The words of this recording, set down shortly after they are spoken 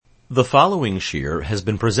The following shir has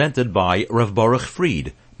been presented by Rav Baruch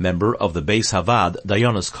Fried, member of the Beis Havad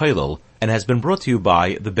Dayanos Koilel, and has been brought to you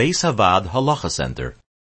by the Beis Havad Halacha Center.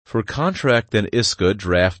 For contract and ISKA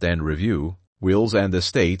draft and review, wills and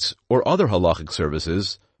estates, or other halachic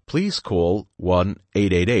services, please call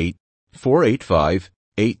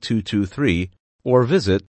 1-888-485-8223 or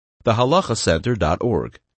visit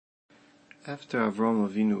thehalachacenter.org. After Avram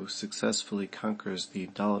Avinu successfully conquers the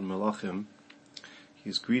Daled Melachim, he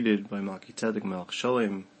is greeted by Melchizedek Melech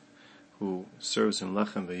Sholem, who serves him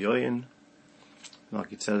Lechem V'Yoyin.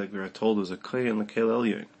 Melchizedek, we are told, was a Kohen L'Kel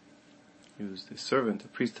Elyon. He was the servant, the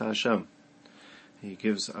priest to Hashem. He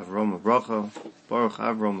gives Avram a bracha, Baruch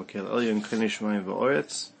Avram L'Kel Elyon, K'nei Shemayim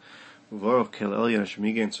V'Oretz, U'Baruch Kel Elyon Asher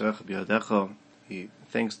Migein Tzorech B'Yadecha. He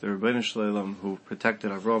thanks the Rebbeinu Shalom who protected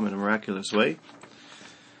Avram in a miraculous way.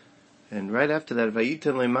 And right after that,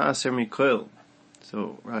 Vayiten Le'Ma'aser Mikoil.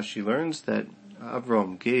 So Rashi learns that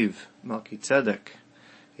Avram gave Melchizedek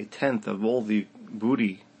a tenth of all the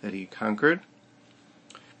booty that he conquered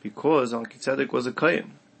because Melchizedek was a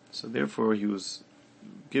Kohen. So therefore he was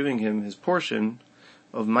giving him his portion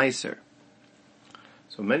of Meiser.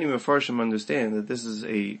 So many Mefarshim understand that this is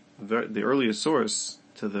the earliest source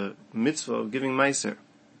to the mitzvah of giving Meiser.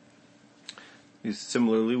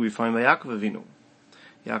 Similarly, we find by Yaakov Avinu.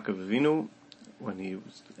 Yaakov Avinu, when he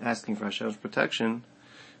was asking for Hashem's protection,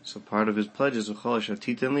 so part of his pledges, I will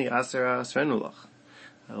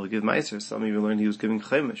give Meiser. Some even learned he was giving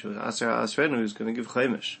Chemish. It was Aser Asrenu, he was going to give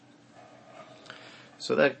Chemish.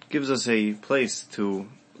 So that gives us a place to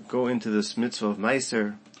go into this mitzvah of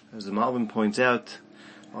Meiser, as the Malbim points out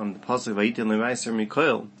on the pasuk Vayitin leMeiser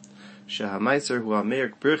Mikoil. Sheha Meiser hu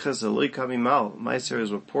Ameir Birchas Eloi Kamimal. Meiser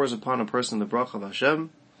is what pours upon a person the bracha of Hashem.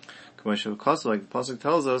 Like the pasuk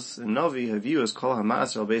tells us in Navi, Haviu is Kol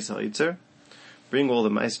HaMaser Al Beis HaItzer. Bring all the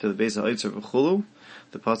Meiser to the Beis HaItzer V'chulu.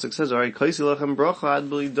 The pasuk says, "Ari Kaisi Lechem Bracha Ad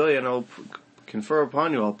B'Lidoy," and I'll confer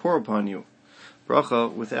upon you, I'll pour upon you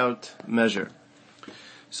bracha without measure.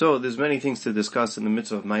 So there's many things to discuss in the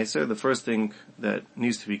mitzvah of Meiser. The first thing that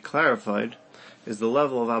needs to be clarified is the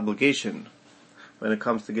level of obligation when it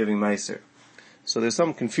comes to giving Meiser. So there's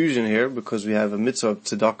some confusion here because we have a mitzvah of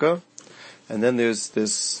tzedakah, and then there's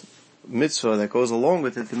this mitzvah that goes along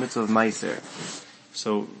with it, the mitzvah of Meiser.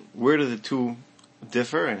 So where do the two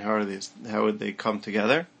differ, and how would they come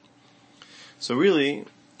together? So really,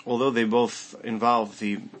 although they both involve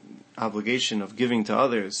the obligation of giving to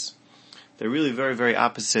others, they're really very, very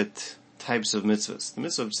opposite types of mitzvahs. The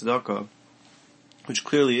mitzvah of tzedakah, which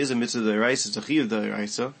clearly is a mitzvah d'oraisa, it's a chiyuv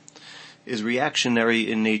d'oraisa, is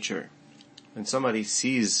reactionary in nature. When somebody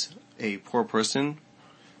sees a poor person,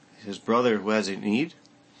 his brother who has a need,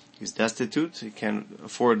 he's destitute, he can't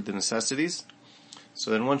afford the necessities,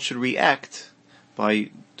 so then one should react by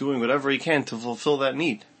doing whatever he can to fulfill that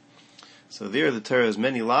need. So there the Torah has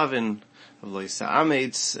many lavin of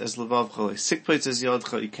loisa'ameitz as levavcha, loisikpeitz as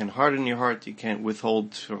yadcha. You can harden your heart, you can't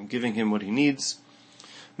withhold from giving him what he needs.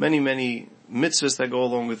 Many, many mitzvahs that go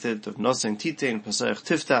along with it, of nosen titein, pasach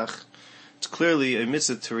tiftach. It's clearly a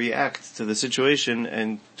mitzvah to react to the situation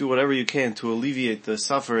and do whatever you can to alleviate the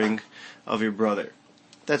suffering of your brother.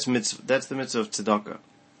 That's mitzvah. That's the mitzvah of tzedakah.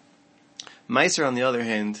 Meiser, on the other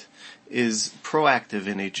hand, is proactive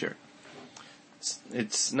in nature.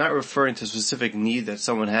 It's not referring to a specific need that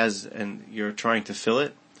someone has and you're trying to fill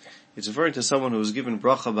it. It's referring to someone who was given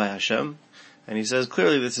bracha by Hashem, and he says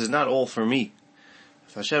clearly, this is not all for me.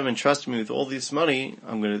 If Hashem entrusted me with all this money,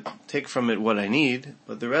 I'm going to take from it what I need,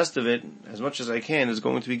 but the rest of it, as much as I can, is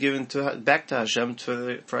going to be given back to Hashem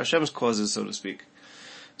for Hashem's causes, so to speak.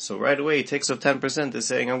 So right away he takes up 10% to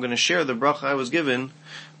saying, I'm going to share the bracha I was given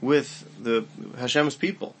with the Hashem's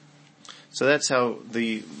people. So that's how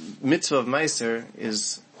the mitzvah of Meiser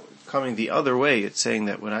is coming the other way. It's saying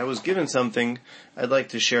that when I was given something, I'd like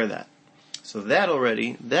to share that. So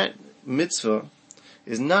that mitzvah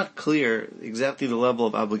is not clear exactly the level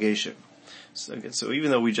of obligation. So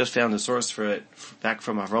even though we just found the source for it back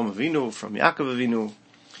from Avram Avinu, from Yaakov Avinu,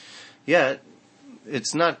 yet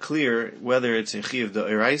it's not clear whether it's a chiyuv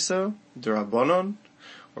d'oraisa, d'rabbanon,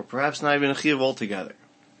 or perhaps not even a chiyuv altogether.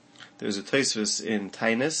 There's a Tosfos in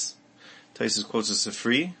Tainis. Tosfos quotes a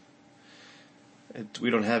Sifri.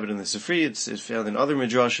 We don't have it in the Sifri. It's found in other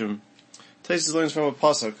midrashim. Tosfos learns from a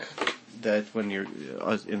pasuk that when you're,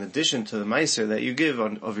 in addition to the meiser that you give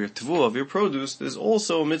of your tevuah, of your produce, there's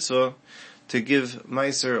also a mitzvah to give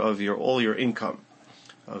meiser of all your income,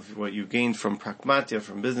 of what you gained from pragmatia,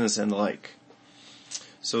 from business and the like.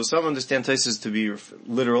 So some understand Tosfos to be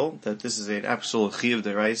literal, that this is an absolute chiyuv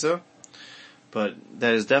d'oraisa, but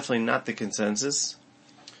that is definitely not the consensus.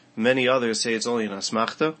 Many others say it's only an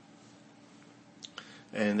asmachta.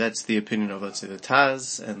 And that's the opinion of, let's say, the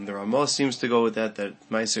Taz, and the Ramah seems to go with that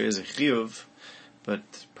Meiser is a Chiyuv, but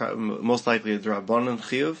most likely a Drabanan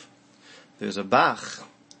Chiyuv. There's a Bach,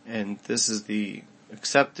 and this is the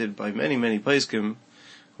accepted by many, many Poskim,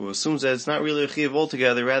 who assumes that it's not really a Chiyuv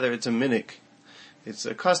altogether, rather it's a Minik. It's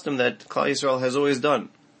a custom that Klal Yisrael has always done.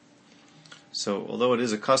 So, although it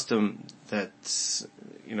is a custom that's,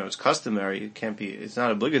 it's customary, it's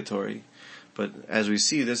not obligatory, but as we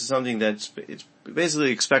see, this is something it's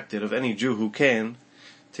basically expected of any Jew who can,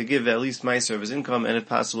 to give at least Meiser of his income, and if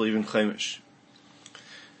possible even Chaimish.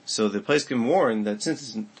 So the Poskim warn that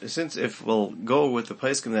since if we'll go with the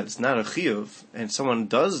Poskim that it's not a Chiyuv, and someone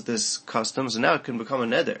does this custom, so now it can become a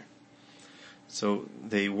Neder. So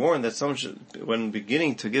they warn that someone should, when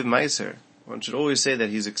beginning to give Meiser, one should always say that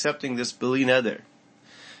he's accepting this B'li Neder.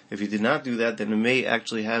 If he did not do that, then it may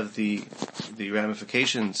actually have the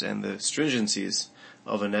ramifications and the stringencies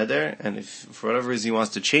of a neder, and if for whatever reason he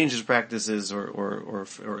wants to change his practices or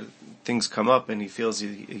things come up and he feels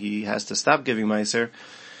he has to stop giving meiser,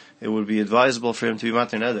 it would be advisable for him to be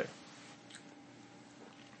mater neder.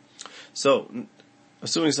 So,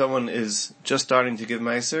 assuming someone is just starting to give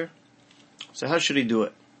meiser, so how should he do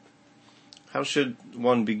it? How should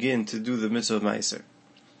one begin to do the mitzvah of meiser?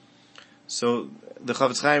 So, the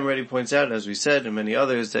Chavetz Chaim already points out, as we said, and many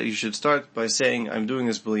others, that you should start by saying, I'm doing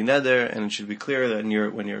this B'li Neder, and it should be clear that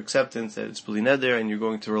when your acceptance, that it's B'li Neder, and you're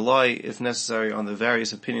going to rely, if necessary, on the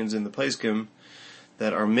various opinions in the Poskim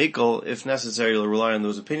that are Mekel. If necessary, you'll rely on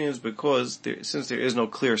those opinions, because since there is no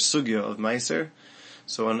clear sugya of Meiser,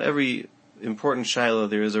 so on every important Shiloh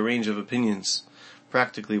there is a range of opinions,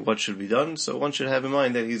 practically what should be done, so one should have in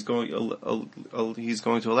mind that he's going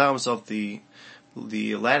to allow himself the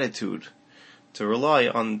latitude to rely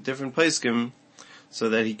on different poskim so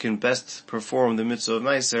that he can best perform the mitzvah of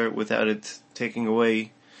Meiser without it taking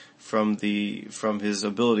away from his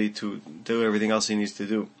ability to do everything else he needs to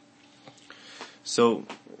do. So,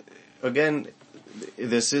 again,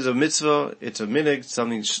 this is a mitzvah, it's a minig,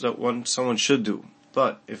 something someone should do.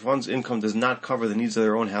 But if one's income does not cover the needs of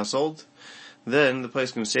their own household, then the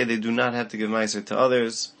poskim say they do not have to give Meiser to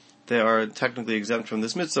others. They are technically exempt from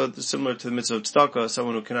this mitzvah, similar to the mitzvah of tzedakah.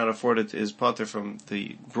 Someone who cannot afford it is pater from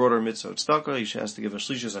the broader mitzvah of tzedakah. He has to give a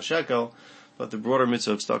shlishus hashekel, but the broader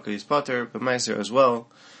mitzvah of tzedakah is pater, but meiser as well.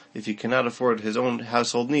 If he cannot afford his own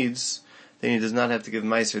household needs, then he does not have to give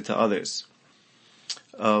meiser to others.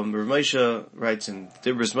 Rav Moshe writes in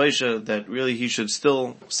Dibros Moshe that really he should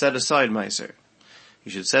still set aside meiser. He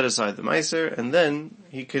should set aside the meiser, and then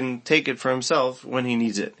he can take it for himself when he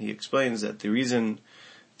needs it. He explains that the reason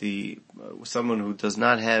someone who does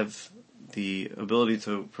not have the ability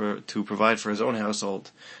to provide for his own household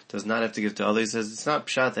does not have to give to others. He says it's not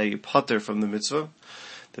pshat that you pater from the mitzvah.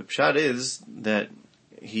 The pshat is that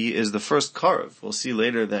he is the first karev. We'll see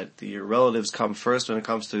later that your relatives come first when it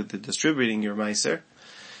comes to the distributing your meiser.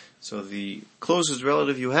 So the closest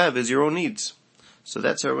relative you have is your own needs. So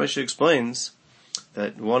that's how Rashi explains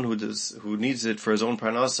that one who needs it for his own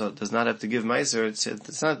parnasa does not have to give meiser.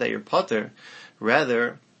 It's not that you're pater,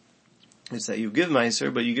 rather it's that you give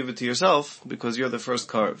meiser, but you give it to yourself because you're the first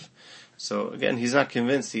karev. So again, he's not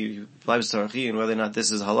convinced. He bleibt tarachi and whether or not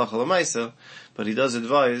this is halacha l'maisa, but he does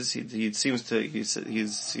advise. He says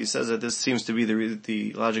that this seems to be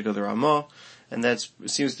the logic of the Ramah, and that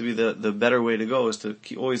seems to be the better way to go, is to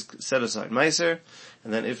always set aside meiser,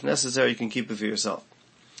 and then if necessary you can keep it for yourself.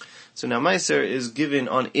 So now meiser is given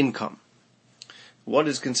on income. What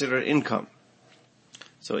is considered income?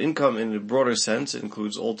 So income in a broader sense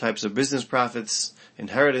includes all types of business profits,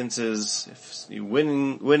 inheritances,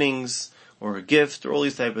 winnings, or a gift, or all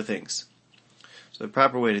these type of things. So the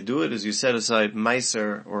proper way to do it is you set aside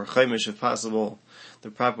meiser or chaimish if possible.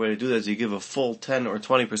 The proper way to do that is you give a full 10 or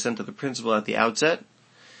 20% of the principal at the outset,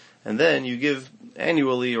 and then you give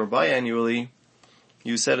annually or biannually,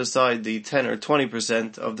 you set aside the 10 or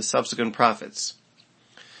 20% of the subsequent profits.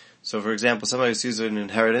 So for example, somebody receives an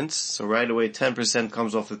inheritance, so right away 10%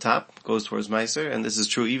 comes off the top, goes towards meiser, and this is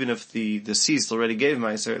true even if the deceased already gave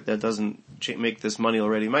meiser, that doesn't make this money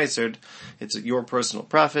already meisered. It's your personal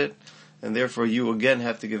profit, and therefore you again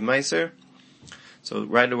have to give meiser. So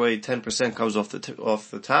right away 10% comes off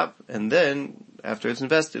the top, and then after it's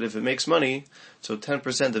invested, if it makes money, so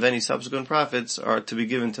 10% of any subsequent profits are to be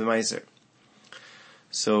given to meiser.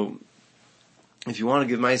 So if you want to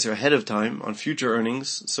give meiser ahead of time on future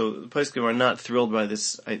earnings, so the poskim are not thrilled by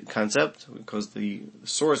this concept because the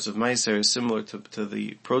source of meiser is similar to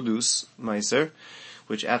the produce meiser,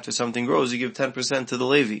 which after something grows you give 10% to the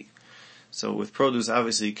Levi. So with produce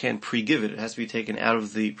obviously you can't pre-give it; it has to be taken out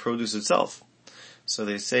of the produce itself. So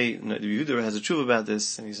they say, the Yehuda has a truth about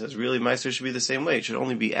this, and he says, really, Meiser should be the same way. It should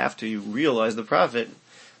only be after you realize the profit.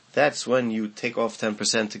 That's when you take off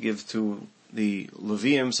 10% to give to the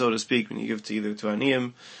Levium, so to speak, when you give to either to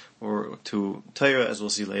Aniyim or to Torah, as we'll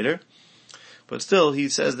see later. But still, he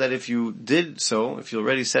says that if you did so, if you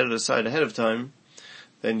already set it aside ahead of time,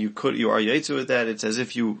 then you are yaitzu with that. It's as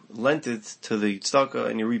if you lent it to the tzedakah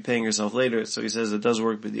and you're repaying yourself later. So he says it does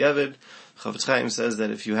work with the Evid. Chafetz Chaim says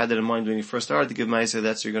that if you had that in mind when you first started to give Meiser,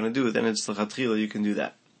 that's what you're going to do. Then it's l'chatchila, you can do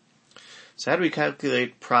that. So how do we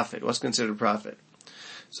calculate profit? What's considered profit?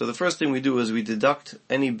 So the first thing we do is we deduct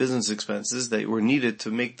any business expenses that were needed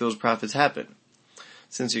to make those profits happen.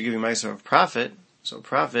 Since you're giving Meiser of profit, so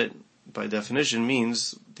profit, by definition,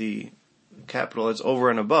 means the capital that's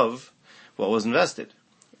over and above what was invested.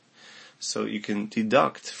 So you can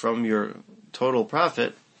deduct from your total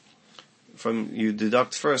profit, you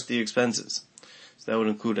deduct first the expenses. So that would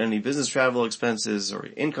include any business travel expenses or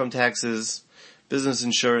income taxes, business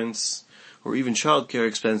insurance, or even childcare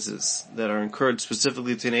expenses that are incurred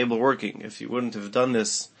specifically to enable working. If you wouldn't have done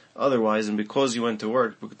this otherwise, and because you went to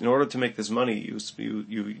work, in order to make this money, you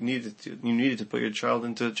needed to put your child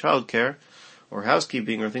into childcare or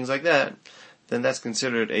housekeeping or things like that, then that's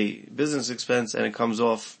considered a business expense and it comes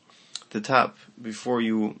off the top before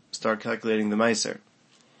you start calculating the Meiser.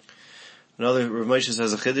 Another, Rav Moshe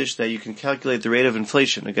says a chiddush that you can calculate the rate of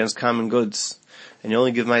inflation against common goods, and you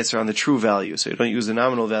only give Meiser on the true value. So you don't use the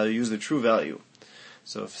nominal value, use the true value.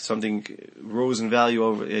 So if something rose in value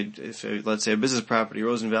over, let's say a business property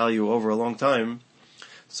rose in value over a long time,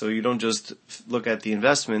 so you don't just look at the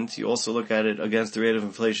investment, you also look at it against the rate of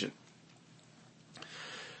inflation.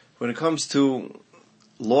 When it comes to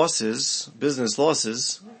losses, business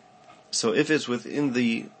losses, so if it's within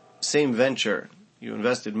the same venture, you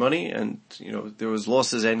invested money and, there was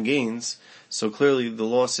losses and gains, so clearly the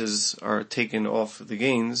losses are taken off the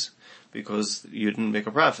gains because you didn't make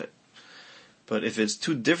a profit. But if it's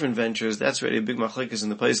two different ventures, that's already a big machlekes in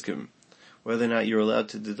the Paiskim, whether or not you're allowed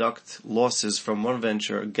to deduct losses from one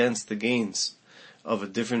venture against the gains of a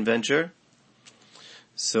different venture.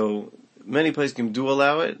 So many Paiskim do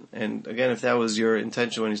allow it, and again, if that was your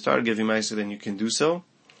intention when you started giving Meiser, then you can do so.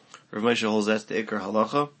 Rav Moshe holds that's the Ikar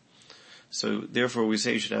Halacha. So therefore we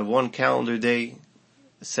say you should have one calendar day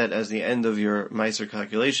set as the end of your Meiser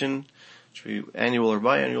calculation. It should be annual or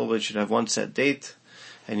biannual, but you should have one set date.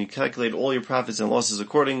 And you calculate all your profits and losses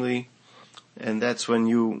accordingly. And that's when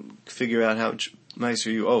you figure out how much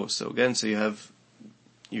Meiser you owe. So again,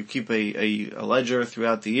 you keep a ledger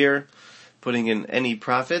throughout the year, putting in any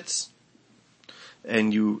profits,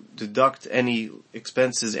 and you deduct any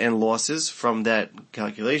expenses and losses from that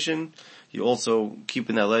calculation. You also keep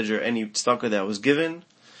in that ledger any tzedakah that was given.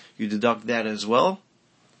 You deduct that as well.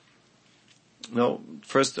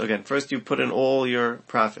 First you put in all your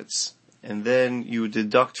profits, and then you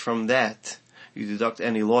deduct from that. You deduct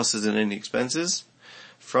any losses and any expenses.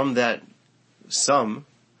 From that sum,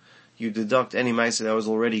 you deduct any meiser that was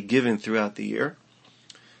already given throughout the year.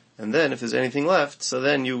 And then if there's anything left, so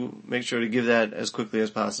then you make sure to give that as quickly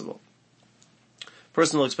as possible.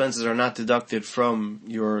 Personal expenses are not deducted from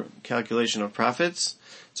your calculation of profits.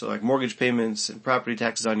 So like mortgage payments and property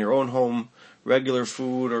taxes on your own home, regular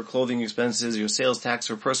food or clothing expenses, your sales tax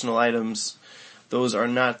for personal items, those are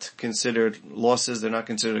not considered losses, they're not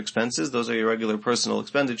considered expenses. Those are your regular personal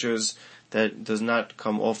expenditures that does not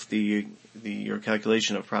come off your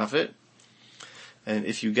calculation of profit. And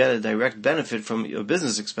if you get a direct benefit from a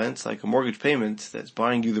business expense, like a mortgage payment that's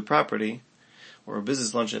buying you the property, or a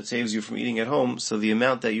business lunch that saves you from eating at home, so the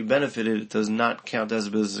amount that you benefited does not count as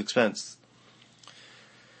a business expense.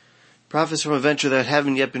 Profits from a venture that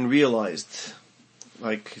haven't yet been realized,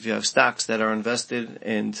 like if you have stocks that are invested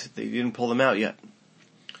and they didn't pull them out yet,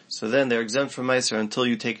 so then they're exempt from Meiser until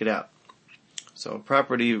you take it out. So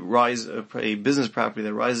a business property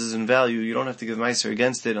that rises in value, you don't have to give Meiser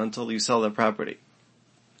against it until you sell that property.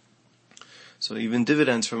 So even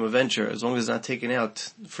dividends from a venture, as long as it's not taken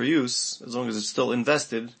out for use, as long as it's still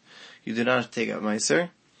invested, you do not have to take out Meiser.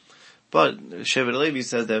 But Shevet Levi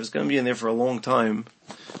says that if it's going to be in there for a long time,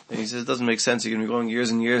 and he says it doesn't make sense, you're going to be going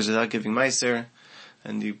years and years without giving Meiser,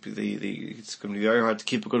 and it's going to be very hard to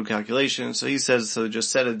keep a good calculation. So he says, so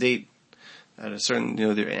just set a date at a certain,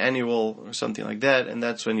 they're annual or something like that, and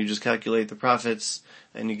that's when you just calculate the profits,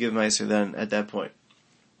 and you give Meiser then at that point.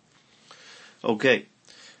 Okay.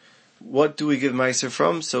 What do we give Meiser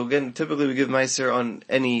from? So again, typically we give Meiser on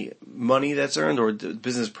any money that's earned or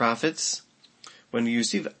business profits. When you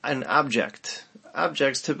receive an objects,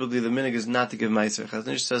 typically the minig is not to give Meiser. Chazon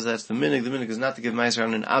Ish says that's the minig. The minig is not to give Meiser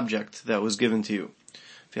on an object that was given to you.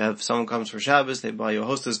 If you have someone comes for Shabbos, they buy you a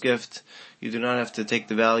hostess gift, you do not have to take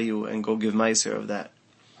the value and go give meiser of that.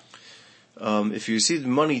 If you receive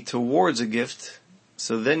money towards a gift,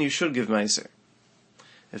 so then you should give meiser.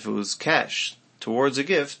 If it was cash towards a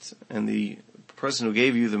gift, and the person who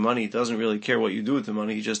gave you the money doesn't really care what you do with the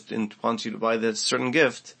money, he just wants you to buy that certain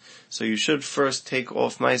gift, so you should first take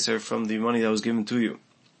off meiser from the money that was given to you.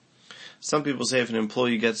 Some people say if an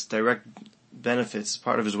employee gets direct benefits,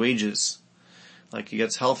 part of his wages, like he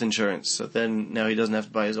gets health insurance, so then now he doesn't have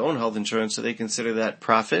to buy his own health insurance, so they consider that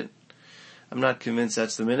profit. I'm not convinced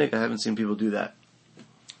that's the minhag. I haven't seen people do that.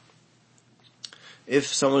 If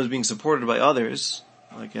someone is being supported by others,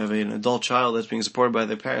 like you have an adult child that's being supported by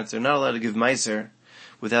their parents, they're not allowed to give meiser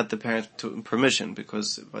without the parents' permission,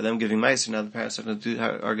 because by them giving meiser, now the parents are going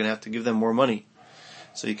to have to give them more money.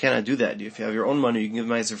 So you cannot do that. If you have your own money, you can give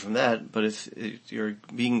meiser from that, but if your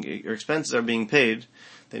expenses are being paid,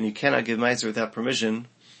 then you cannot give meiser without permission,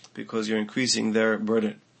 because you're increasing their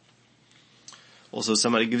burden. Also,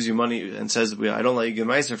 somebody gives you money and says, I don't let you give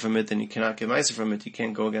meiser from it, then you cannot give meiser from it. You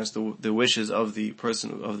can't go against the wishes of the person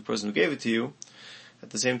who gave it to you. At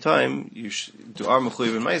the same time, you are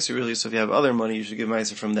mechuyev in meiser really, so if you have other money, you should give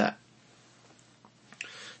meiser from that.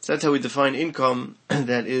 So that's how we define income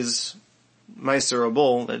that is meiser or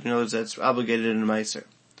bol, that knows that's obligated in meiser.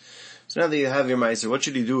 So now that you have your meiser, what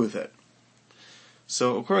should you do with it?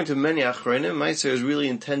 So according to many achronim, meiser is really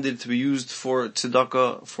intended to be used for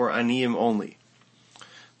tzedakah, for aniyim only.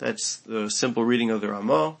 That's the simple reading of the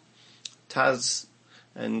Ramah, Taz,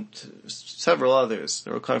 and several others. They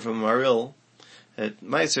were coming from Maril, that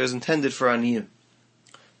meiser is intended for aniyim.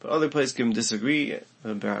 But other places disagree,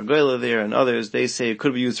 Beragoyla there and others, they say it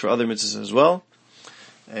could be used for other mitzvahs as well.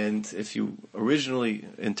 And if you originally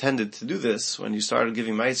intended to do this, when you started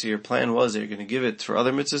giving meiser, your plan was that you're going to give it for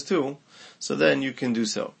other mitzvahs too, so then you can do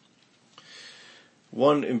so.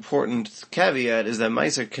 One important caveat is that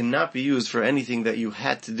meiser cannot be used for anything that you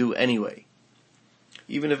had to do anyway.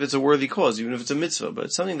 Even if it's a worthy cause, even if it's a mitzvah, but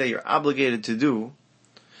it's something that you're obligated to do,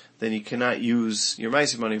 then you cannot use your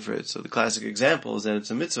meiser money for it. So the classic example is that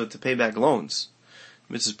it's a mitzvah to pay back loans.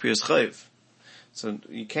 Mitzvah priyas chayv. So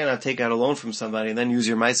you cannot take out a loan from somebody and then use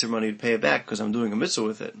your meiser money to pay it back because I'm doing a mitzvah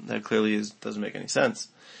with it. That clearly doesn't make any sense.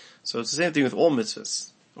 So it's the same thing with all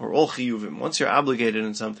mitzvahs, or all chiyuvim. Once you're obligated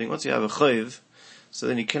in something, once you have a chayv, so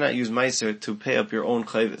then you cannot use meiser to pay up your own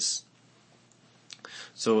chayvis.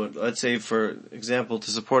 So let's say, for example,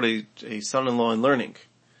 to support a son-in-law in learning.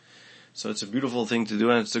 So it's a beautiful thing to do,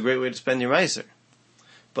 and it's a great way to spend your meiser.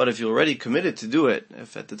 But if you're already committed to do it,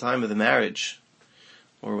 if at the time of the marriage,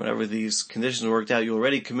 or whenever these conditions worked out, you're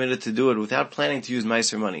already committed to do it without planning to use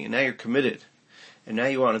meiser money, and now you're committed, and now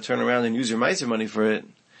you want to turn around and use your meiser money for it,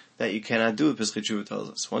 that you cannot do, Pesach Tshuva tells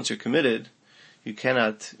us. Once you're committed, you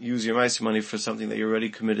cannot use your meiser money for something that you're already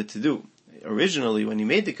committed to do. Originally, when you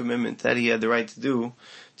made the commitment, that he had the right to do,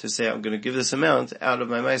 to say, I'm going to give this amount out of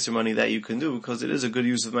my meiser money, that you can do, because it is a good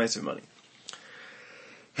use of meiser money.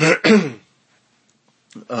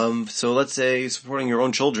 So let's say supporting your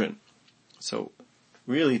own children. So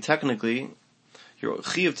really, technically, your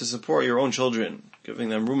chiyuv to support your own children, giving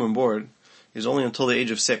them room and board, is only until the age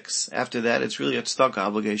of 6. After that, it's really a tzedakah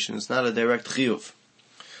obligation. It's not a direct chiyuv.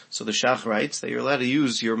 So the Shach writes that you're allowed to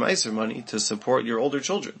use your meiser money to support your older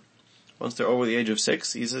children. Once they're over the age of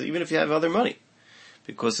 6, he says, even if you have other money.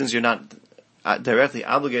 Because since you're not directly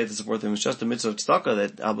obligated to support them, it's just the mitzvah of tzedakah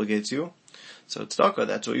that obligates you. So tzedakah,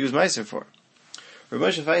 that's what you use meiser for. Rav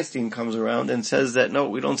Moshe Feinstein comes around and says that no,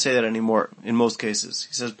 we don't say that anymore in most cases.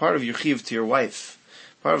 He says part of your chiyuv to your wife,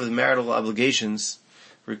 part of the marital obligations,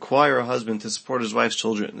 require a husband to support his wife's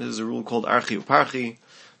children. This is a rule called archi uparchi,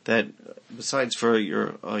 that besides for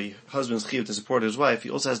your husband's chiyuv to support his wife, he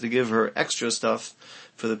also has to give her extra stuff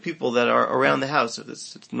for the people that are around the house.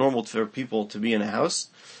 It's normal for people to be in a house,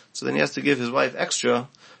 so then he has to give his wife extra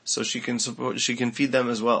so she can feed them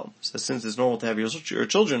as well. So since it's normal to have your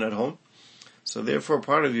children at home, so therefore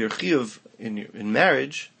part of your chiyuv in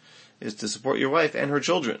marriage is to support your wife and her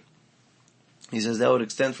children. He says that would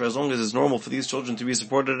extend for as long as it's normal for these children to be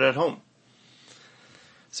supported at home.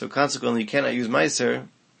 So consequently, you cannot use meiser,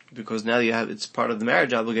 because now it's part of the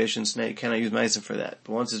marriage obligations, so now you cannot use meiser for that.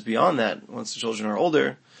 But once it's beyond that, once the children are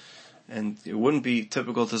older, and it wouldn't be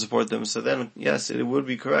typical to support them, so then, yes, it would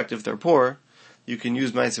be correct if they're poor, you can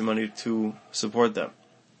use meiser money to support them.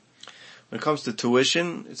 When it comes to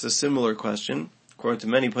tuition, it's a similar question. According to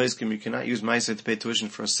many places, you cannot use meiser to pay tuition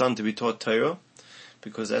for a son to be taught Torah,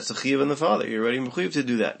 because that's a chiyuv in the father. You're already mechuyev to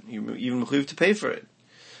do that. You're even mechuyev to pay for it.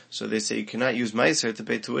 So they say you cannot use meiser to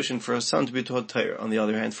pay tuition for a son to be taught Torah. On the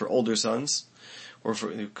other hand, for older sons, or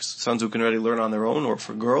for sons who can already learn on their own, or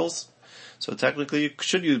for girls, So technically you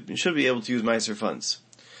should be able to use Meiser funds.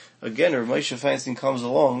 Again, Rav Moshe Feinstein comes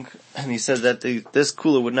along and he says that this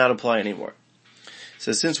kula would not apply anymore.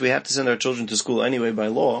 So since we have to send our children to school anyway by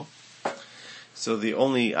law, so the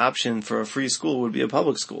only option for a free school would be a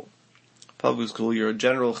public school. Public school, your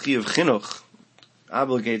general chiyuv chinuch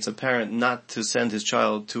obligates a parent not to send his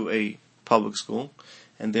child to a public school,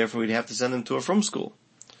 and therefore we'd have to send him to a frum school.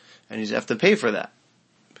 And he'd have to pay for that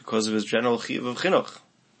because of his general chiyuv of chinuch.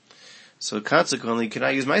 So consequently, you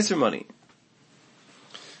cannot use meiser money.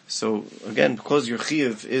 So again, because your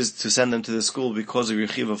chiyuv is to send them to the school because of your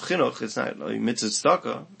chiyuv of chinuch, it's not a mitzvah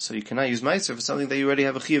tzedakah, so you cannot use meiser for something that you already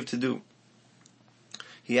have a chiyuv to do.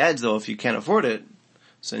 He adds though, if you can't afford it,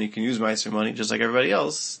 so then you can use meiser money just like everybody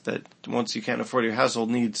else, that once you can't afford your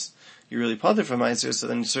household needs, you really pater for meiser, so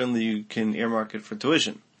then certainly you can earmark it for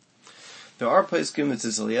tuition. There are poskim, the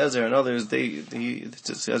Tzitz Eliezer and others, the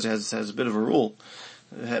Tzitz Eliezer has a bit of a rule,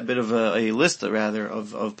 a bit of a list rather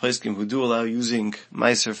of poskim who do allow using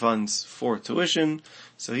meiser funds for tuition.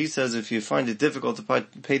 So he says if you find it difficult to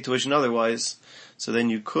pay tuition otherwise, so then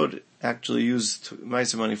you could actually use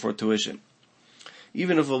meiser money for tuition.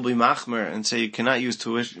 Even if it will be machmer and say you cannot use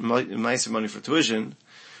meiser money for tuition,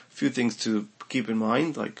 a few things to keep in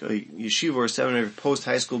mind, like a yeshiva or seminary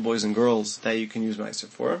post-high school boys and girls that you can use meiser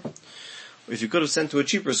for. If you could have sent to a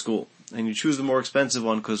cheaper school, and you choose the more expensive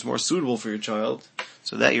one because it's more suitable for your child,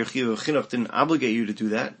 so that your chiyuv of chinuch didn't obligate you to do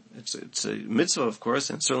that. It's a mitzvah, of course,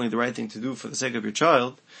 and certainly the right thing to do for the sake of your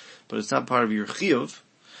child, but it's not part of your chiyuv,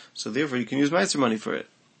 so therefore you can use meiser money for it.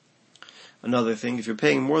 Another thing, if you're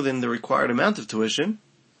paying more than the required amount of tuition,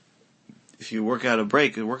 if you work out a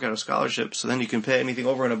break, you work out a scholarship, so then you can pay anything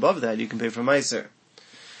over and above that, you can pay for meiser.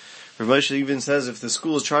 Rav Moshe even says if the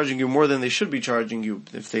school is charging you more than they should be charging you,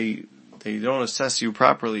 if they don't assess you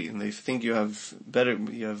properly and they think you're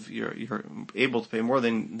able to pay more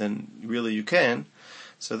than really you can,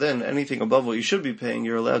 so then anything above what you should be paying,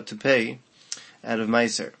 you're allowed to pay out of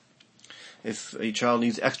meiser. If a child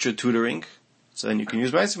needs extra tutoring, so then you can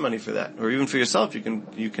use meiser money for that. Or even for yourself, you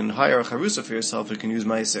can hire a charusa for yourself, you can use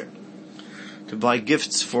meiser. To buy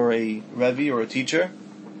gifts for a rebbe or a teacher,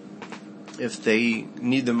 if they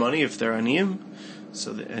need the money, if they're aniyim,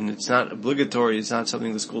 and it's not obligatory, it's not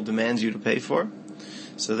something the school demands you to pay for,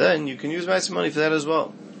 so then you can use meiser money for that as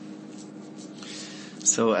well.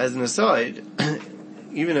 So as an aside,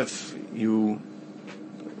 even if you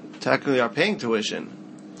technically are paying tuition,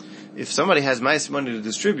 if somebody has meiser money to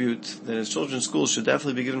distribute, then his children's school should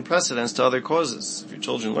definitely be given precedence to other causes. If your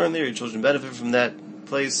children learn there, your children benefit from that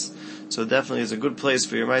place, so definitely is a good place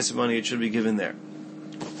for your meiser money, it should be given there.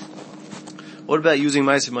 What about using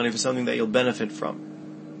meiser money for something that you'll benefit from?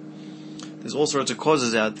 There's all sorts of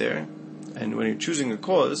causes out there, and when you're choosing a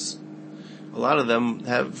cause, a lot of them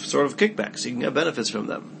have sort of kickbacks. You can get benefits from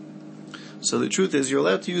them. So the truth is, you're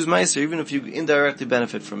allowed to use meiser even if you indirectly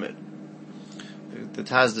benefit from it. The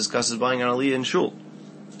Taz discusses buying an aliyah in shul.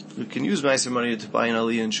 You can use meiser money to buy an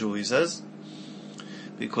aliyah in shul, he says,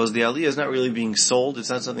 because the aliyah is not really being sold. It's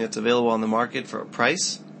not something that's available on the market for a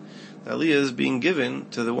price. The aliyah is being given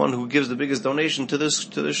to the one who gives the biggest donation to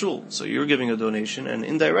the shul. So you're giving a donation, and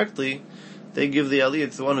indirectly, they give the aliyah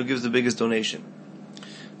to the one who gives the biggest donation.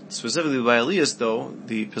 Specifically by aliyahs, though,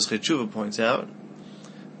 the Pesach Tshuva points out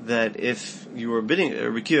that if you were bidding,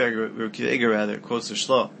 Rekiv quotes the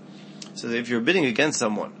Shloh, so that if you're bidding against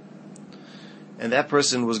someone, and that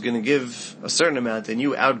person was going to give a certain amount, and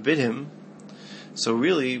you outbid him, so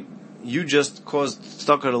really, you just caused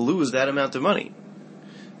tzedakah to lose that amount of money.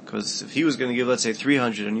 Because if he was going to give, let's say,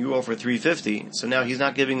 300 and you offer 350, so now he's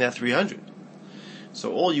not giving that 300.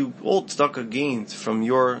 So all tzedakah gained from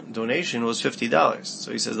your donation was $50.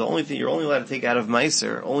 So he says the only thing you're only allowed to take out of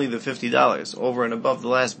meiser, only the $50 over and above the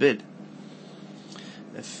last bid.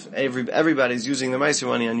 If everybody's using the meiser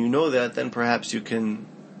money and you know that, then perhaps you can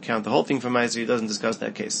count the whole thing for meiser. He doesn't discuss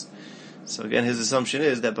that case. So again, his assumption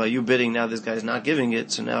is that by you bidding, now this guy's not giving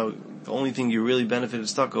it, so now the only thing you really benefited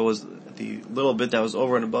tzedakah was the little bit that was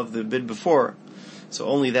over and above the bid before, so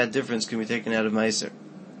only that difference can be taken out of meiser.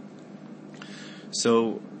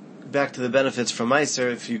 So back to the benefits from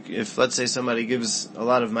meiser, if let's say somebody gives a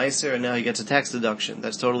lot of meiser and now he gets a tax deduction,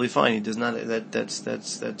 that's totally fine. He does not,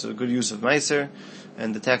 that's a good use of meiser,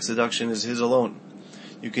 and the tax deduction is his alone.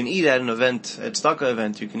 You can eat at an event, at tzedakah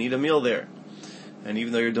event, you can eat a meal there, and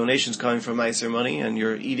even though your donation's coming from meiser money and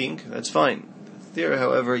you're eating, that's fine. There,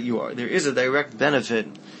 however, there is a direct benefit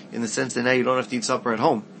in the sense that now you don't have to eat supper at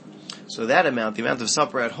home. So that amount, the amount of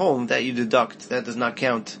supper at home that you deduct, that does not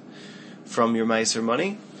count from your meiser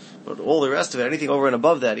money. But all the rest of it, anything over and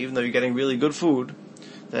above that, even though you're getting really good food,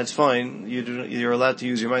 that's fine. You're allowed to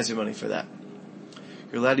use your meiser money for that.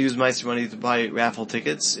 you're allowed to use Meiser money to buy raffle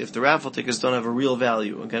tickets if the raffle tickets don't have a real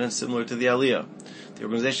value. Again, it's similar to the Aliyah. The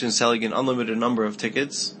organization is selling an unlimited number of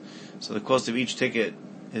tickets, so the cost of each ticket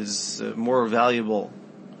is more valuable,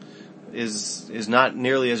 is not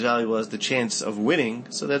nearly as valuable as the chance of winning,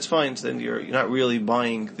 so that's fine. So then you're not really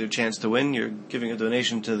buying the chance to win, you're giving a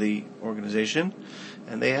donation to the organization,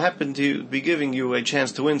 and they happen to be giving you a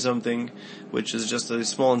chance to win something, which is just a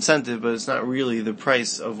small incentive, but it's not really the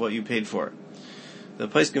price of what you paid for. The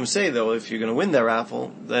poskim say, though, if you're going to win that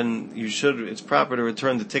raffle, then it's proper to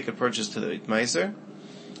return the ticket purchase to the Meiser,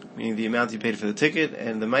 meaning the amount you paid for the ticket,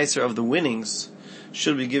 and the Meiser of the winnings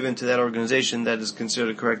should be given to that organization. That is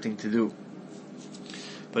considered a correct thing to do.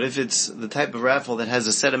 But if it's the type of raffle that has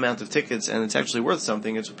a set amount of tickets and it's actually worth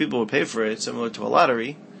something, it's what people would pay for it, similar to a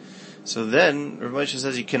lottery, so then Rav Moshe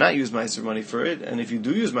says you cannot use Meiser money for it, and if you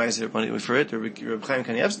do use Meiser money for it, Reb Chaim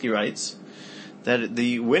Kanievsky writes that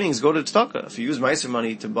the winnings go to tzedakah. If you use Meiser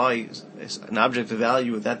money to buy an object of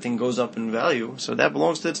value, that thing goes up in value, so that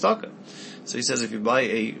belongs to the tzedakah. So he says if you buy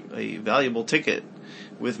a valuable ticket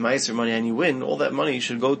with Meiser money and you win, all that money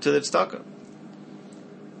should go to the tzedakah.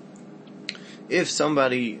 If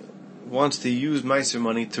somebody wants to use Meiser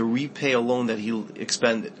money to repay a loan that he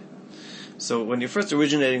expended, so when you're first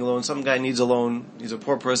originating a loan, some guy needs a loan, he's a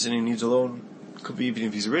poor person, he needs a loan, could be even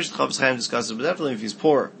if he's rich, Chofetz Chaim discusses, but definitely if he's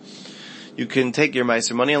poor, you can take your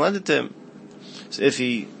Meiser money and lend it to him. So if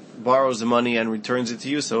he borrows the money and returns it to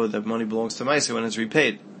you, so that money belongs to Meiser when it's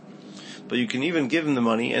repaid. But you can even give him the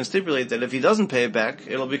money and stipulate that if he doesn't pay it back,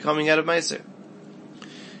 it'll be coming out of Meiser.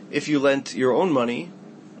 If you lent your own money,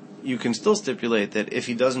 you can still stipulate that if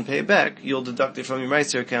he doesn't pay it back, you'll deduct it from your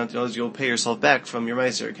Meiser account, in other words, you'll pay yourself back from your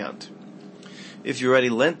Meiser account. If you already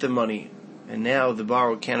lent the money, and now the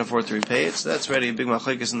borrower can't afford to repay it, so that's already a big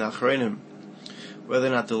machlokes in the Achronim, whether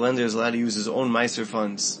or not the lender is allowed to use his own Meiser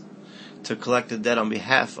funds to collect the debt on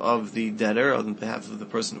behalf of the debtor, on behalf of the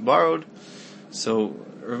person who borrowed. So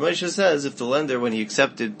Rav Moshe says if the lender, when he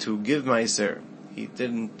accepted to give Meiser, he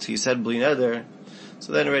said bli neder,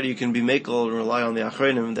 so then already you can be mekel and rely on the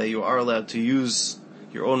Achronim that you are allowed to use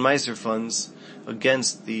your own Meiser funds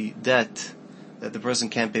against the debt that the person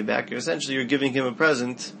can't pay back. You're giving him a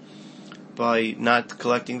present by not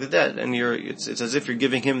collecting the debt, and it's as if you're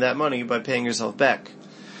giving him that money by paying yourself back.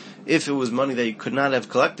 If it was money that you could not have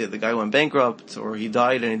collected, the guy went bankrupt, or he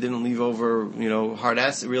died and he didn't leave over, hard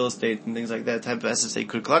asset, real estate and things like that, type of assets that you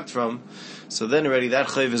could collect from, so then already that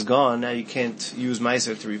chayv is gone, now you can't use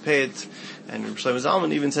Meiser to repay it. And Shlomo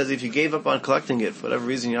Zalman even says if you gave up on collecting it, for whatever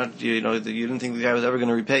reason, you didn't think the guy was ever going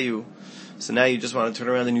to repay you, so now you just want to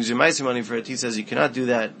turn around and use your Meiser money for it, he says you cannot do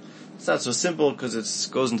that. It's not so simple, because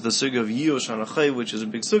it goes into the sugya of Yush on a chayv, which is a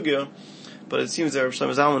big sugya. But it seems that Rav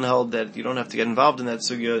Shlomo Zalman held that you don't have to get involved in that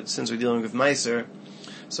sugya since we're dealing with Meiser.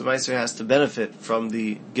 So Meiser has to benefit from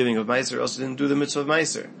the giving of Meiser, else you didn't do the mitzvah of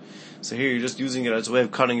Meiser. So here you're just using it as a way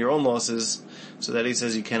of cutting your own losses, so that he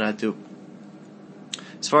says you cannot do.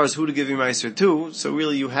 As far as who to give your Meiser to, so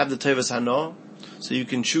really you have the Tevis Hano, so you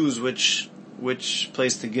can choose which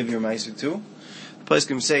place to give your Meiser to. The place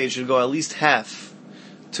can say it should go at least half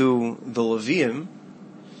to the Leviim,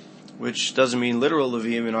 which doesn't mean literal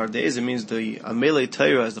Leviim in our days. It means the Amelei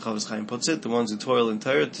Torah, as the Chofetz Chaim puts it, the ones who toil in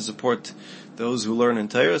Torah to support those who learn in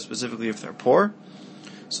Torah, specifically if they're poor.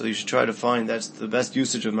 So you should try to find that's the best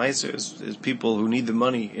usage of Meiser, is people who need the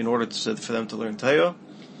money in order for them to learn Torah.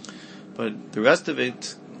 But the rest of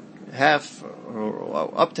it, half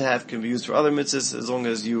or up to half, can be used for other mitzvahs as long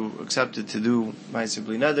as you accept it to do Meiser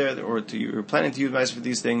bli neder, or you're planning to use Meiser for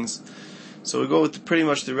these things. So we go with pretty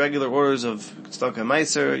much the regular orders of tzedakah and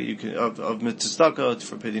Meiser, of tzedakah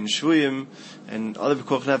for Pidyon Shvuyim, and other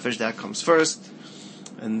pikuach nefesh, that comes first,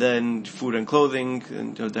 and then food and clothing,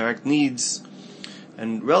 and direct needs,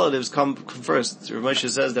 and relatives come first. Rav Moshe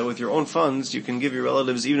says that with your own funds, you can give your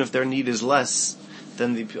relatives even if their need is less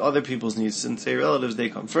than the other people's needs. Since they're relatives, they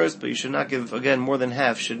come first, but you should not give, again, more than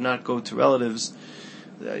half should not go to relatives.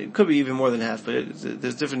 It could be even more than half, but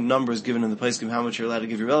there's different numbers given in the poskim how much you're allowed to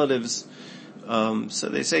give your relatives. So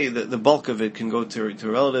they say that the bulk of it can go to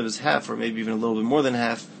relatives, half or maybe even a little bit more than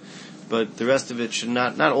half, but the rest of it should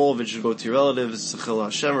not all of it should go to your relatives. Sechel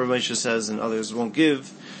Hashem, Rav Moshe says, and others won't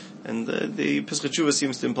give. And the Pesach Tshuva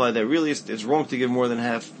seems to imply that really it's wrong to give more than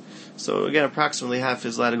half. So again, approximately half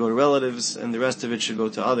is allowed to go to relatives, and the rest of it should go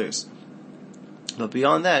to others. But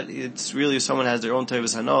beyond that, it's really if someone has their own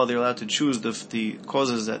Tevis Hana, they're allowed to choose the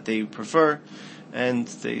causes that they prefer, and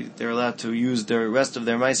they're allowed to use the rest of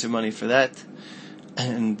their Meiser money for that.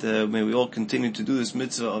 And may we all continue to do this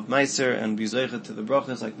mitzvah of Meiser and be zeicha to the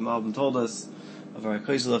brachas, like the Malbim told us, of our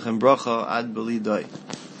Chayzelach and bracha ad beli dai.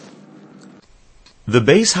 The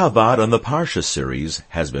Beis Havad on the Parsha series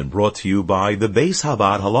has been brought to you by the Beis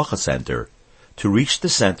Havad Halacha Center. To reach the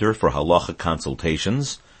Center for Halacha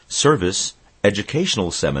consultations, service,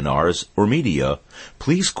 educational seminars, or media,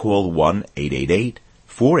 please call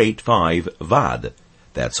 1-888-485-VAD.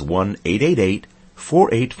 That's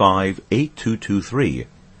 1-888-485-8223.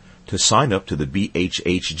 To sign up to the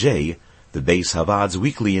BHHJ, the Beis Havad's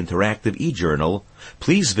weekly interactive e-journal,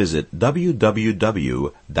 please visit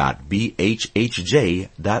www.bhhj.org,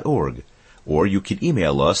 or you can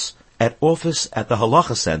email us at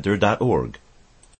office@thehalachacenter.org.